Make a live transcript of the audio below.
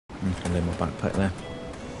I'm just gonna leave my backpack there.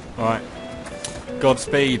 Alright.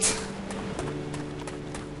 Godspeed.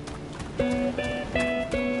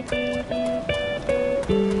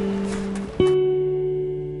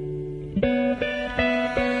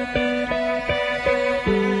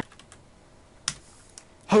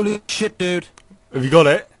 Holy shit, dude! Have you got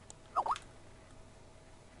it?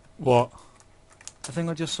 What? I think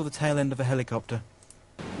I just saw the tail end of a helicopter.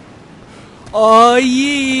 Oh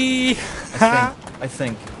yeah! I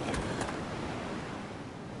think.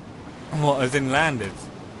 What, as in landed?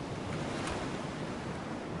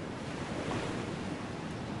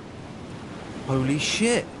 Holy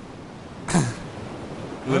shit!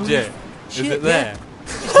 Legit? Holy Is shit, it there?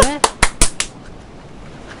 It's there!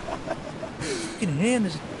 You can hear him,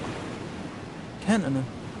 there's a tent and a...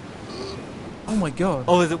 Oh my god.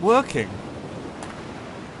 Oh, is it working?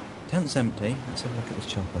 Tent's empty. Let's have a look at this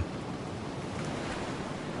chopper.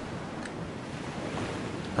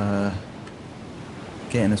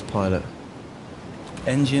 Getting as pilot.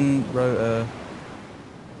 Engine, rotor...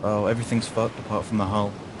 Oh, everything's fucked apart from the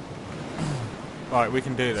hull. Right, we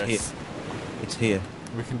can do It's this. here. It's here.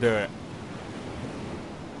 We can do it.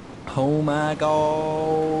 Oh my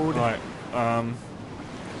god! Right, I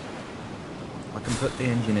can put the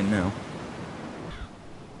engine in now.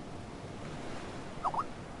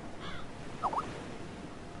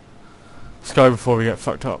 let's go before we get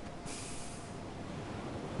fucked up.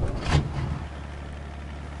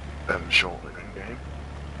 Shortly in game.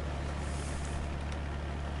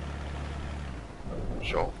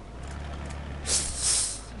 Sure.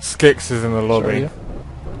 Skix is in the lobby.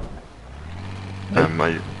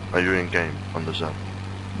 Sorry, are you in game on the zone?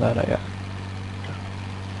 No, not yet.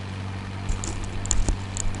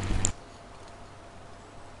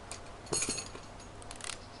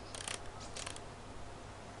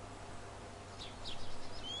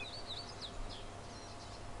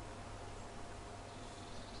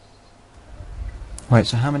 Right,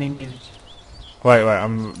 so how many news? Wait,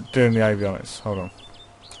 I'm doing the avionics. Hold on.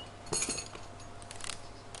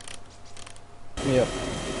 Yep.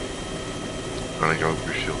 I'm gonna go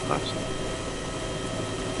refuel first.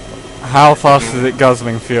 How fast is it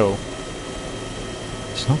guzzling fuel?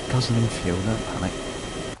 It's not guzzling fuel, don't panic.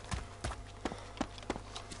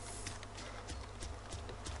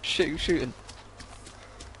 Shit, you're shooting.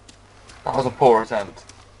 That was a poor attempt.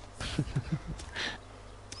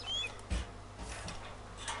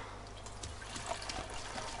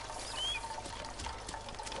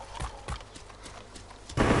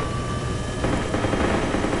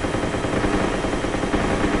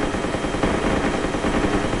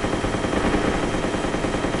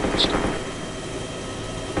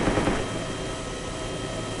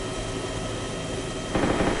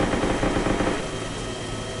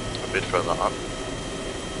 A bit further up.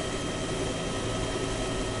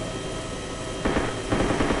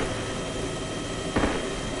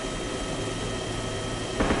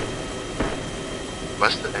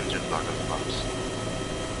 Where's the engine block on the bus?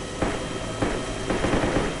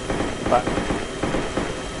 Back.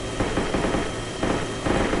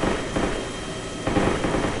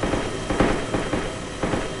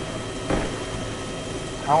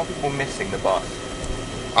 How are people missing the bus?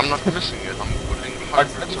 I'm not missing it, I'm putting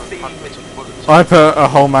hundreds of bullets. I put a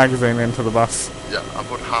whole magazine into the bus. Yeah, I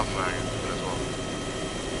put half magazine as well.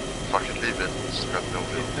 Fuck it, leave it. Scrap no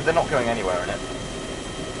wheel. They're not going anywhere in it.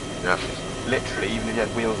 Yeah. Literally, even if you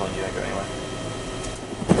had wheels on, you don't go anywhere.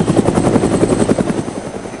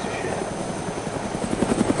 Piece of shit.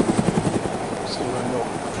 Still going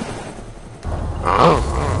north.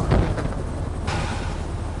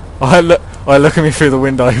 I look at me through the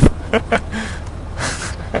window.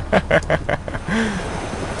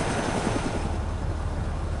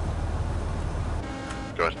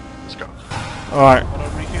 Good, let's go. Alright.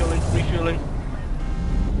 Refueling.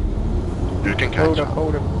 You can catch up.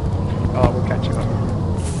 Hold up. Oh, we're catching up.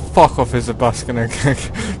 Fuck off, is the bus gonna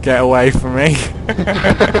get away from me?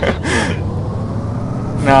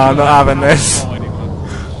 No, I'm not having this.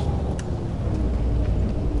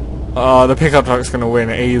 Oh, the pickup truck's gonna win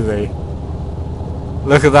easy.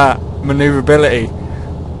 Look at that maneuverability.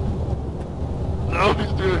 No,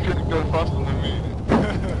 he's doing it going faster than me.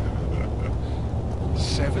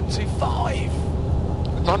 75.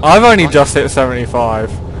 I've only just hit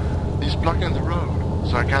 75. He's blocking the road,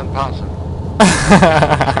 so I can't pass him.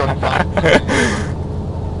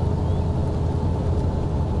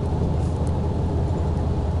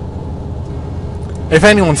 If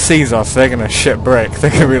anyone sees us, they're gonna shit brick.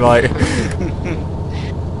 They're gonna be like,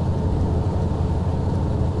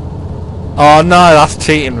 "Oh no, that's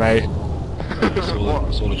cheating, mate." It's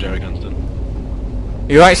all a jerry Gunston.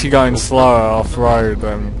 You're actually going slower off road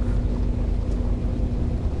than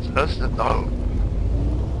That's the no.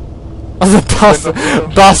 The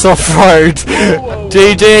bus off-road.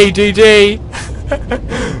 GG.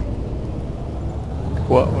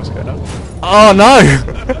 What's going on? Oh no!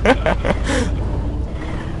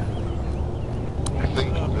 I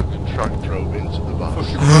think the truck drove into the bus.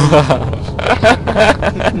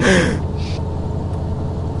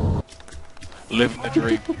 Living the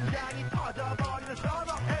dream.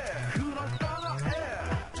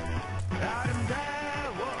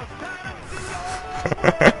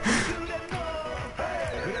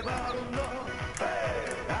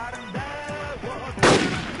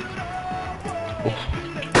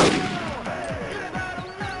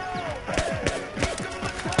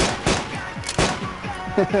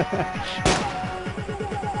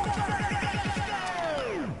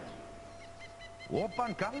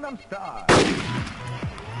 Oppan Gangnam Style.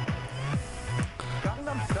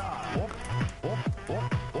 Gangnam Style.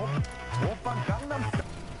 Oppan Gangnam Style.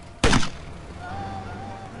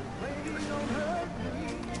 Baby, don't hurt me.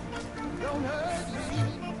 Don't hurt me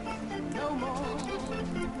no more.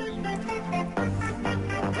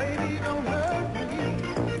 Baby, don't hurt me.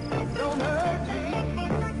 Don't hurt me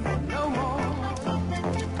no more.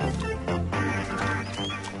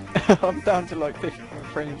 I'm down to like 50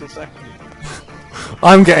 frames a second.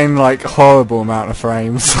 I'm getting like horrible amount of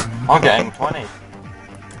frames. I'm getting 20.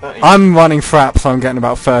 30. I'm running frap, so I'm getting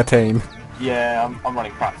about 13. Yeah, I'm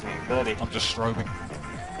running practically 30. I'm just strobing.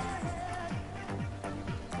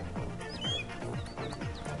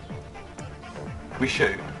 We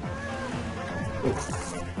shoot.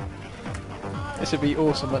 This would be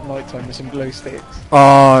awesome at night time with some glow sticks.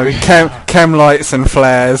 Oh, chem lights and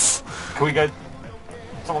flares. Can we go?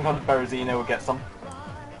 Someone come to Berezino, we'll get some.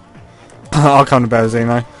 I'll come to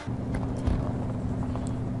Berezino.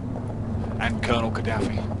 And Colonel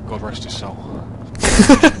Gaddafi, God rest his soul.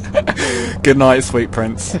 Good night, sweet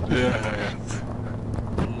prince. Yeah.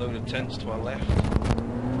 A load of tents to our left.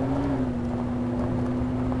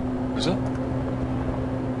 Is it?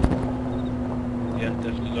 Yeah,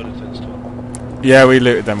 definitely a load of tents to our left. Yeah, we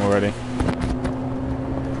looted them already.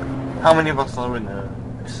 How many of us are in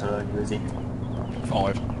this UAZ?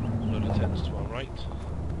 5. A load of tents to our right.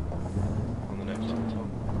 On the next hilltop.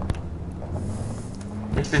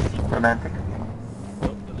 This is romantic.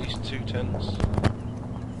 Oh, at least 2 tents.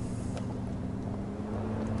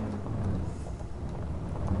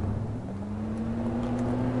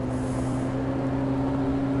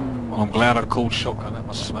 Well, I'm glad I called shotgun, that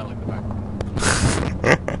must smell in the back.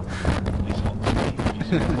 It's hot.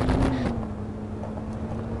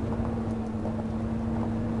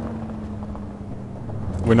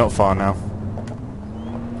 We're not far now.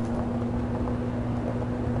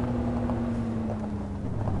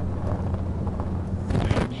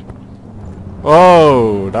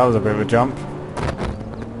 Oh, that was a bit of a jump.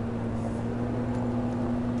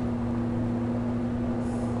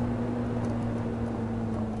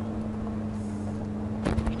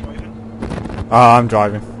 I'm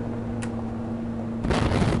driving.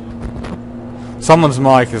 Someone's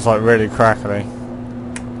mic is like really crackly.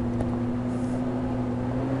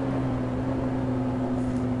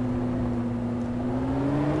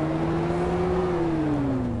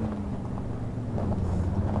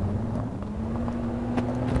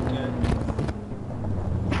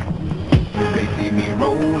 They see me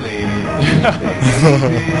rolling.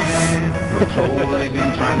 Patrolling,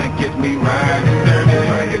 trying to get me riding dirty.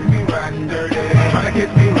 Trying to get me riding dirty. Trying to get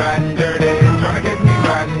me riding dirty. Trying to get me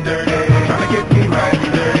riding dirty. Trying to get me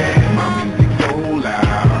riding dirty. My music's so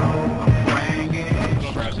loud. I'm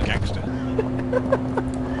ringing. Brow's a gangster.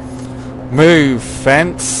 Move,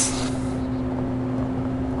 fence.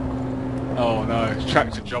 Oh no,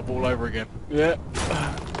 tractor job all over again. Yeah.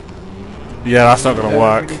 Yeah, that's not gonna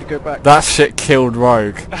work. We need to go back. That shit killed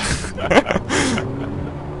Rogue.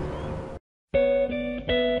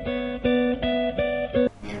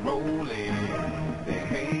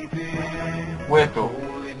 Vehicle.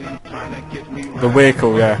 The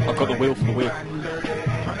vehicle, yeah. I've got the wheel for the wheel.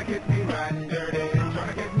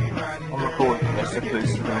 I'm recording this, so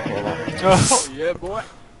please don't hear that. Oh yeah, boy.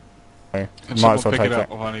 Okay. Can Might someone as well pick take it up?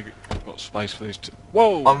 it. I've only got space for these two.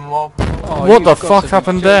 Whoa! Well, Oh, What you've the got fuck to be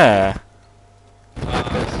happened joking. there?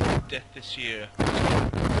 Death this year.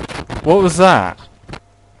 What was that?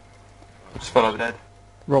 just fell over dead.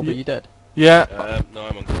 Rob, are you dead? Yeah, No,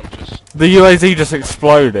 I'm unconscious. the UAZ just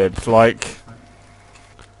exploded, like...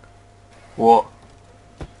 What?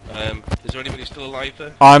 Is there anybody still alive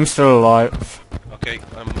there? I'm still alive. Okay,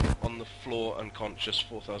 I'm on the floor unconscious,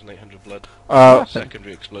 4,800 blood.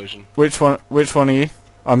 Secondary explosion. Which one are you?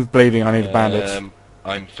 I'm bleeding, I need a bandage.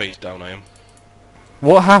 I'm face down, I am.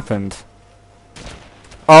 What happened?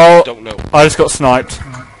 Oh, Don't know. I just got sniped.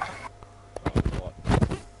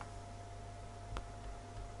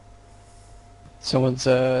 Someone's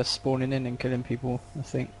spawning in and killing people, I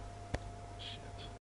think.